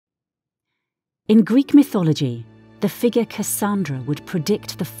In Greek mythology, the figure Cassandra would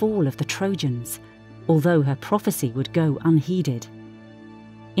predict the fall of the Trojans, although her prophecy would go unheeded.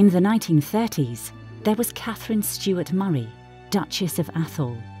 In the 1930s, there was Katharine Stewart-Murray, Duchess of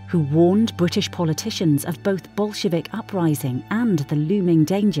Atholl, who warned British politicians of both Bolshevik uprising and the looming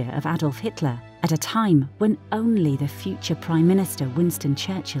danger of Adolf Hitler at a time when only the future Prime Minister Winston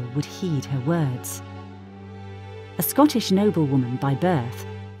Churchill would heed her words. A Scottish noblewoman by birth,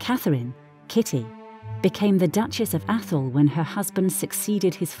 Katharine, Kitty, became the Duchess of Atholl when her husband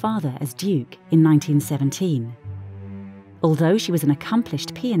succeeded his father as Duke in 1917. Although she was an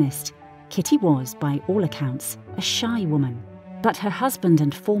accomplished pianist, Kitty was, by all accounts, a shy woman, but her husband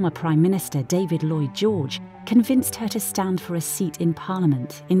and former Prime Minister David Lloyd George convinced her to stand for a seat in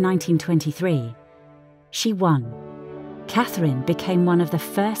Parliament in 1923. She won. Katharine became one of the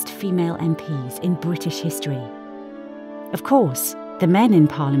first female MPs in British history. Of course, the men in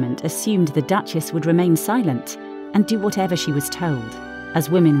Parliament assumed the Duchess would remain silent and do whatever she was told,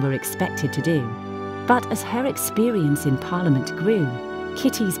 as women were expected to do. But as her experience in Parliament grew,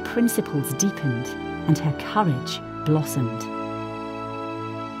 Kitty's principles deepened and her courage blossomed.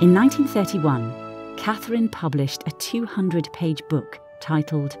 In 1931, Katharine published a 200-page book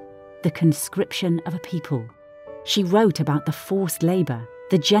titled The Conscription of a People. She wrote about the forced labour,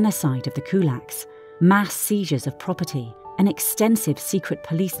 the genocide of the kulaks, mass seizures of property, an extensive secret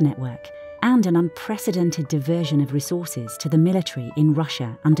police network, and an unprecedented diversion of resources to the military in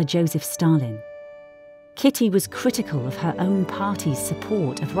Russia under Josef Stalin. Kitty was critical of her own party's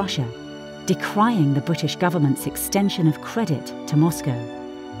support of Russia, decrying the British government's extension of credit to Moscow.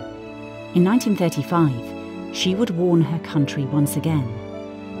 In 1935, she would warn her country once again.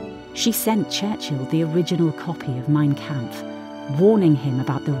 She sent Churchill the original copy of Mein Kampf, warning him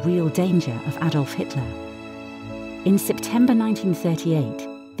about the real danger of Adolf Hitler. In September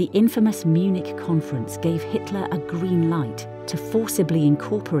 1938, the infamous Munich conference gave Hitler a green light to forcibly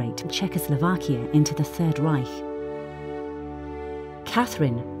incorporate Czechoslovakia into the Third Reich.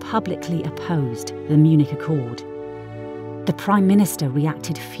 Katharine publicly opposed the Munich Accord. The Prime Minister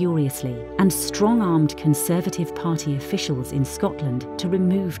reacted furiously and strong-armed Conservative Party officials in Scotland to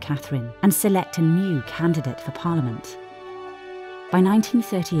remove Katharine and select a new candidate for Parliament. By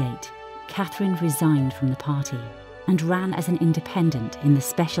 1938, Katharine resigned from the party and ran as an independent in the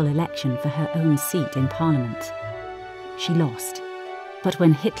special election for her own seat in Parliament. She lost, but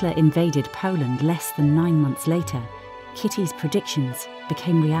when Hitler invaded Poland less than 9 months later, Kitty's predictions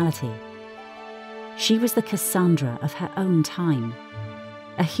became reality. She was the Cassandra of her own time.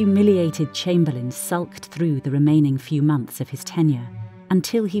 A humiliated Chamberlain sulked through the remaining few months of his tenure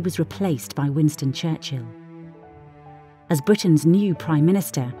until he was replaced by Winston Churchill. As Britain's new Prime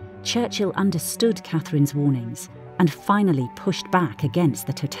Minister, Churchill understood Katharine's warnings and finally pushed back against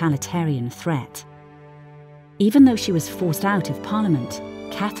the totalitarian threat. Even though she was forced out of Parliament,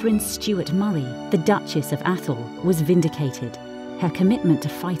 Katharine Stewart-Murray, the Duchess of Atholl, was vindicated. Her commitment to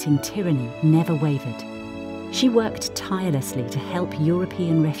fighting tyranny never wavered. She worked tirelessly to help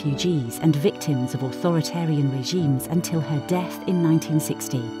European refugees and victims of authoritarian regimes until her death in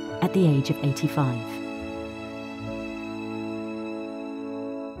 1960, at the age of 85.